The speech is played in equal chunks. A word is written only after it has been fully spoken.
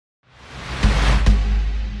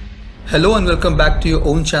Hello and welcome back to your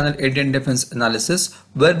own channel Indian Defense Analysis,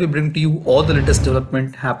 where we bring to you all the latest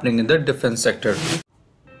development happening in the defense sector.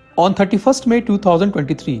 On 31st May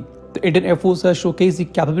 2023, the Indian Air Force has showcased the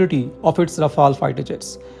capability of its Rafale fighter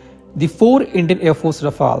jets. The 4 Indian Air Force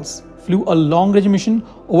Rafales flew a long-range mission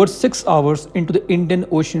over 6 hours into the Indian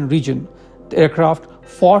Ocean region. The aircraft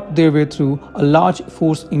fought their way through a large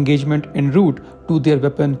force engagement en route to their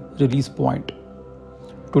weapon release point.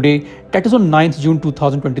 Today, that is on 9th June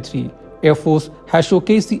 2023, Air Force has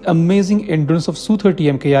showcased the amazing endurance of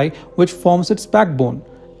Su-30 MKI, which forms its backbone.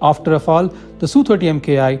 After Rafale, the Su-30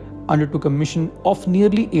 MKI undertook a mission of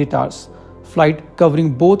nearly 8 hours, flight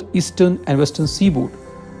covering both eastern and western seaboard.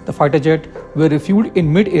 The fighter jet were refueled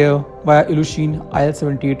in mid-air via Ilyushin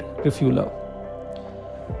IL-78 refueler.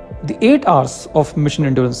 The 8 hours of mission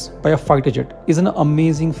endurance by a fighter jet is an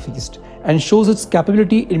amazing feast and shows its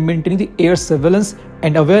capability in maintaining the air surveillance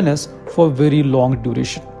and awareness for very long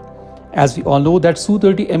duration. As we all know that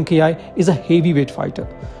Su-30 MKI is a heavyweight fighter.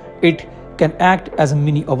 It can act as a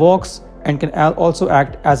mini AWACS and can also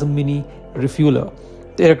act as a mini refueler.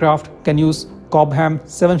 The aircraft can use Cobham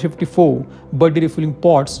 754 buddy refueling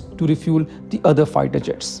pods to refuel the other fighter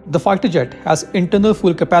jets. The fighter jet has internal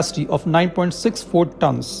fuel capacity of 9.64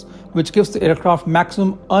 tons, which gives the aircraft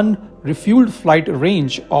maximum unrefueled flight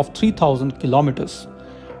range of 3,000 kilometers.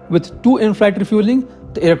 With 2 in-flight refueling,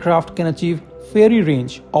 the aircraft can achieve ferry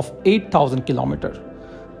range of 8,000 kilometers.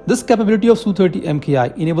 This capability of Su-30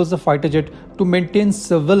 MKI enables the fighter jet to maintain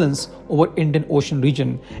surveillance over Indian Ocean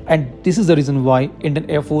region, and this is the reason why Indian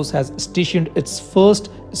Air Force has stationed its first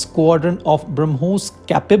squadron of BrahMos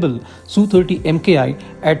capable Su-30 MKI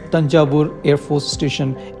at Tanjavur Air Force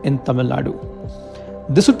Station in Tamil Nadu.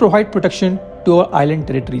 This would provide protection to our island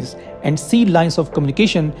territories and sea lines of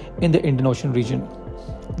communication in the Indian Ocean region.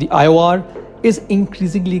 The IOR is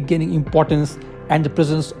increasingly gaining importance, and the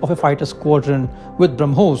presence of a fighter squadron with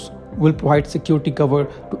BrahMos will provide security cover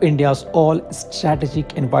to India's all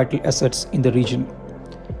strategic and vital assets in the region.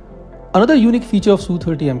 Another unique feature of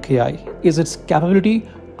Su-30 MKI is its capability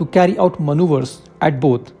to carry out maneuvers at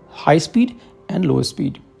both high speed and low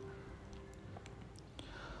speed.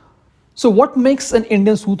 So what makes an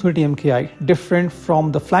Indian Su-30 MKI different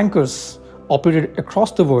from the flankers operated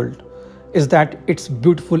across the world is that its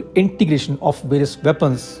beautiful integration of various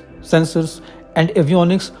weapons, sensors, and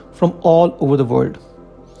avionics from all over the world.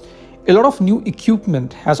 A lot of new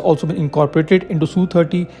equipment has also been incorporated into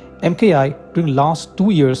Su-30 MKI during last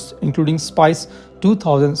 2 years, including SPICE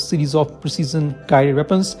 2000 series of precision guided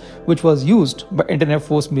weapons, which was used by Indian Air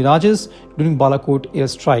Force Mirages during Balakot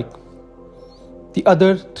airstrike. The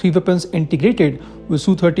other 3 weapons integrated with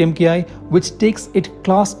Su-30 MKI, which takes its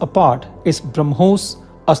class apart, is BrahMos,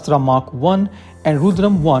 Astra Mark 1 and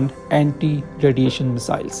Rudram 1 anti-radiation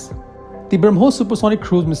missiles. The BrahMos supersonic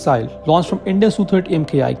cruise missile launched from Indian Su-30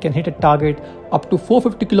 MKI can hit a target up to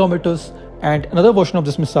 450 kilometers, and another version of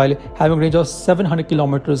this missile having a range of 700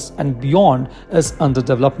 kilometers and beyond is under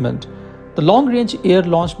development. The long-range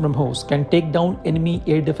air-launched BrahMos can take down enemy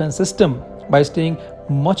air defense system by staying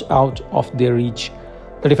much out of their reach.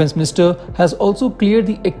 The Defense Minister has also cleared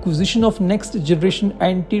the acquisition of next-generation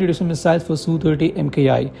anti-radiation missiles for Su-30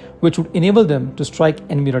 MKI, which would enable them to strike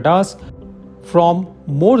enemy radars from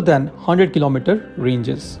more than 100-kilometer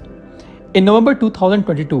ranges. In November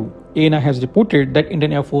 2022, ANI has reported that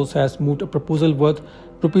Indian Air Force has moved a proposal worth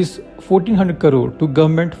Rs 1400 crore to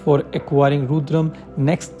government for acquiring Rudram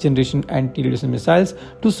next-generation anti-radiation missiles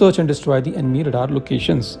to search and destroy the enemy radar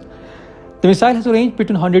locations. The missile has a range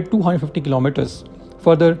between 100 to 150 kilometers.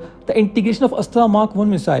 Further, the integration of Astra Mark 1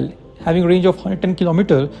 missile having a range of 110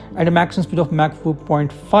 km and a maximum speed of Mach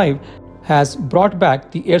 4.5 has brought back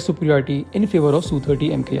the air superiority in favor of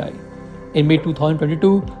Su-30 MKI. In May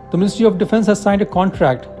 2022, the Ministry of Defense has signed a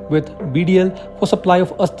contract with BDL for supply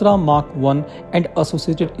of Astra Mark 1 and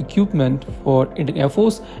associated equipment for Indian Air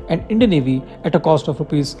Force and Indian Navy at a cost of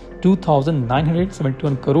Rs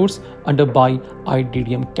 2,971 crores under by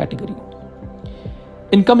IDDM category.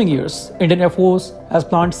 In coming years, Indian Air Force has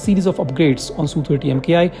planned series of upgrades on Su-30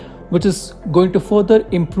 MKI, which is going to further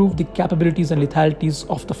improve the capabilities and lethalities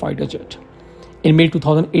of the fighter jet. In May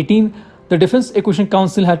 2018, the Defense Acquisition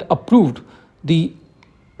Council had approved the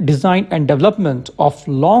design and development of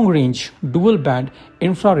long-range dual-band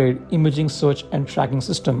Infra-Red imaging search and tracking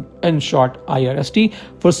system, in short IRST,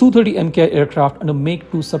 for Su-30 MKI aircraft under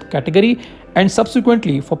Make 2 subcategory, and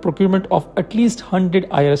subsequently for procurement of at least 100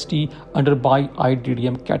 IRST under by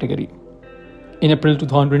IDDM category. In April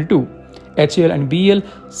 2022, HAL and BEL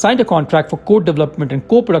signed a contract for co-development and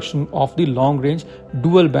co-production of the long-range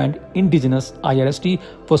dual-band indigenous IRST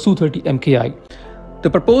for Su-30 MKI. The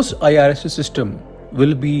proposed IRST system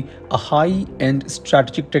will be a high-end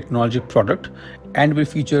strategic technology product and will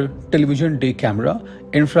feature television day camera,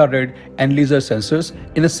 infrared and laser sensors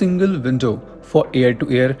in a single window for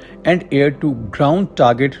air-to-air and air-to-ground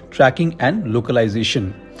target tracking and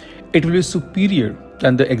localization. It will be superior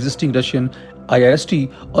than the existing Russian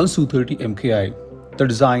IRST on Su-30 MKI. The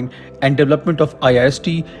design and development of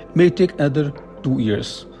IRST may take another 2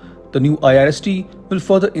 years. The new IRST will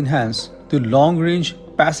further enhance the long-range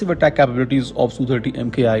passive attack capabilities of Su-30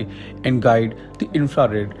 MKI and guide the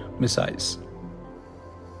infrared missiles.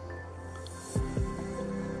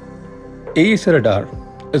 AESA radar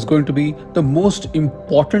is going to be the most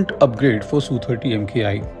important upgrade for Su-30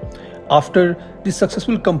 MKI. After the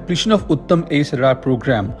successful completion of Uttam AESA radar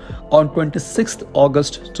program on 26th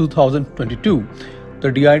August 2022,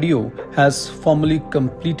 the DRDO has formally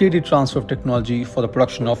completed the transfer of technology for the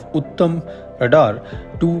production of Uttam radar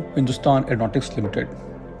to Hindustan Aeronautics Limited.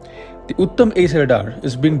 The Uttam AESA radar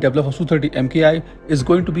is being developed for Su-30 MKI, is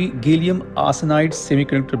going to be gallium arsenide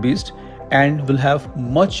semiconductor based and will have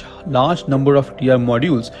large number of TR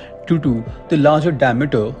modules due to the larger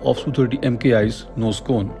diameter of Su-30 MKI's nose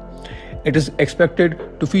cone. It is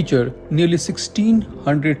expected to feature nearly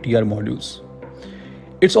 1600 TR modules.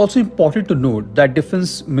 It's also important to note that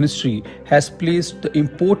Defense Ministry has placed the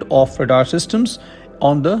import of radar systems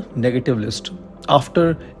on the negative list.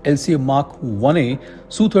 After LCA Mark 1A,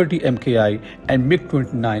 Su-30 MKI and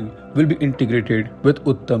MiG-29 will be integrated with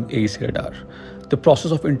Uttam AESA radar. The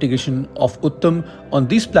process of integration of Uttam on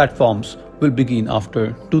these platforms will begin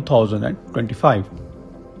after 2025.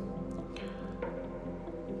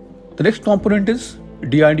 The next component is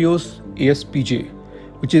DRDO's ASPJ,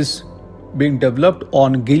 which is being developed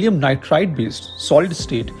on gallium nitride based solid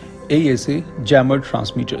state AESA jammer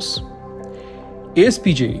transmitters.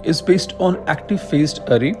 ASPJ is based on active phased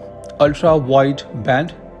array, ultra wide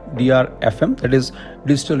band DRFM, that is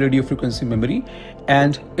digital radio frequency memory,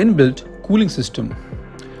 and inbuilt cooling system.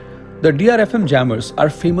 The DRFM jammers are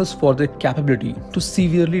famous for their capability to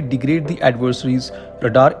severely degrade the adversary's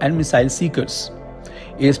radar and missile seekers.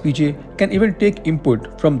 ASPJ can even take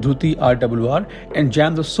input from Su-30 RWR and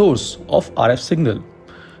jam the source of RF signal.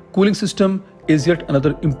 Cooling system is yet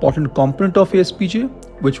another important component of ASPJ,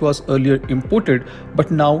 which was earlier imported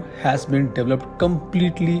but now has been developed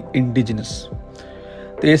completely indigenous.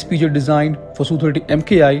 The ASPJ design for Su-30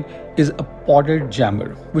 MKI is a podded jammer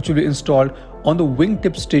which will be installed on the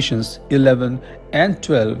wingtip stations 11 and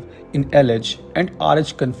 12 in LH and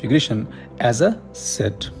RH configuration as a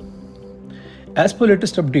set. As per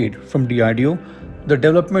latest update from DRDO, the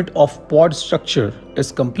development of pod structure is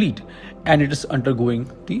complete and it is undergoing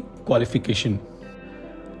the qualification.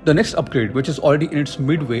 The next upgrade, which is already in its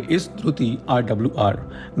midway, is Su-30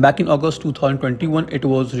 RWR. Back in August 2021, it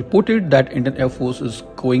was reported that Indian Air Force is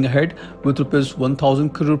going ahead with Rs 1000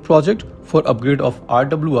 crore project for upgrade of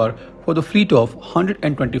RWR for the fleet of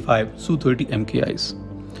 125 Su-30 MKIs.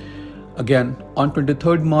 Again, on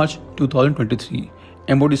 23rd March 2023,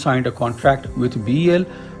 MOD signed a contract with BEL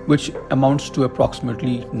which amounts to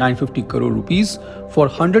approximately 950 crore rupees for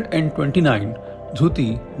 129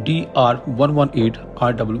 Su-30 DR118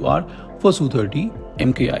 RWR for Su-30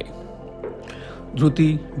 MKI.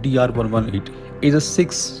 Su-30 DR118 is a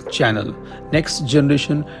 6-channel next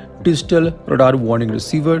generation digital radar warning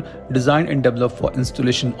receiver designed and developed for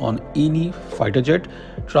installation on any fighter jet,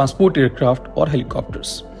 transport aircraft or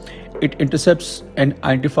helicopters. It intercepts and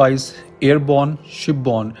identifies airborne,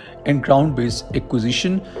 shipborne and ground-based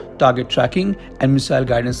acquisition, target tracking and missile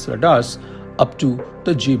guidance radars up to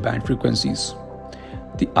the J-band frequencies.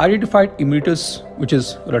 The identified emitters, which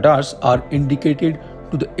is radars, are indicated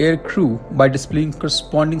to the air crew by displaying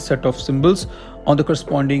corresponding set of symbols on the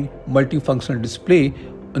corresponding multifunctional display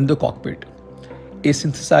in the cockpit. A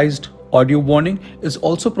synthesized audio warning is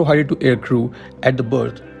also provided to air crew at the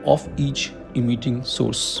berth of each emitting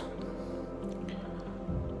source.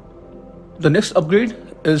 The next upgrade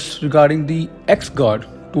is regarding the X-Guard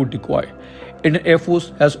towed decoy. Indian Air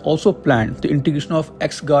Force has also planned the integration of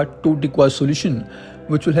X-Guard towed decoy solution,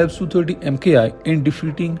 which will help Su-30 MKI in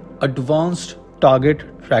defeating advanced target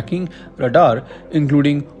tracking radar,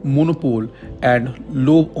 including monopole and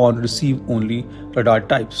low on receive only radar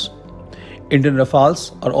types. Indian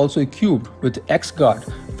Rafales are also equipped with X-Guard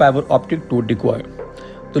fiber optic towed decoy.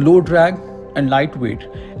 The low drag and lightweight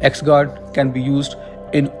X-Guard can be used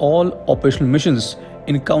in all operational missions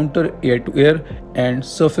in counter air-to-air and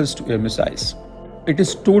surface-to-air missiles. It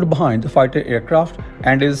is towed behind the fighter aircraft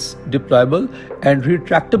and is deployable and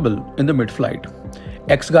retractable in the mid-flight.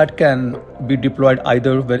 X-Guard can be deployed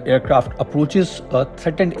either when aircraft approaches a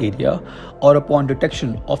threatened area or upon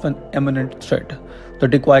detection of an imminent threat. The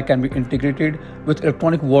decoy can be integrated with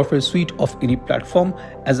electronic warfare suite of any platform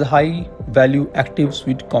as a high-value active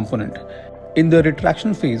suite component. In the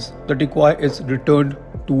retraction phase, the decoy is returned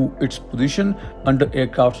to its position under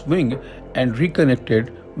aircraft's wing and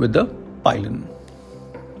reconnected with the pylon.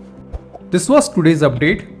 This was today's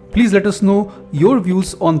update. Please let us know your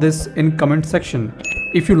views on this in comment section.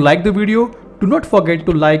 If you like the video, do not forget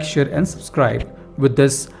to like, share and subscribe. With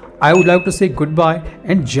this, I would like to say goodbye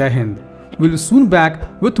and Jai Hind. We'll soon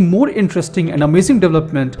back with more interesting and amazing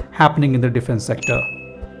development happening in the defense sector.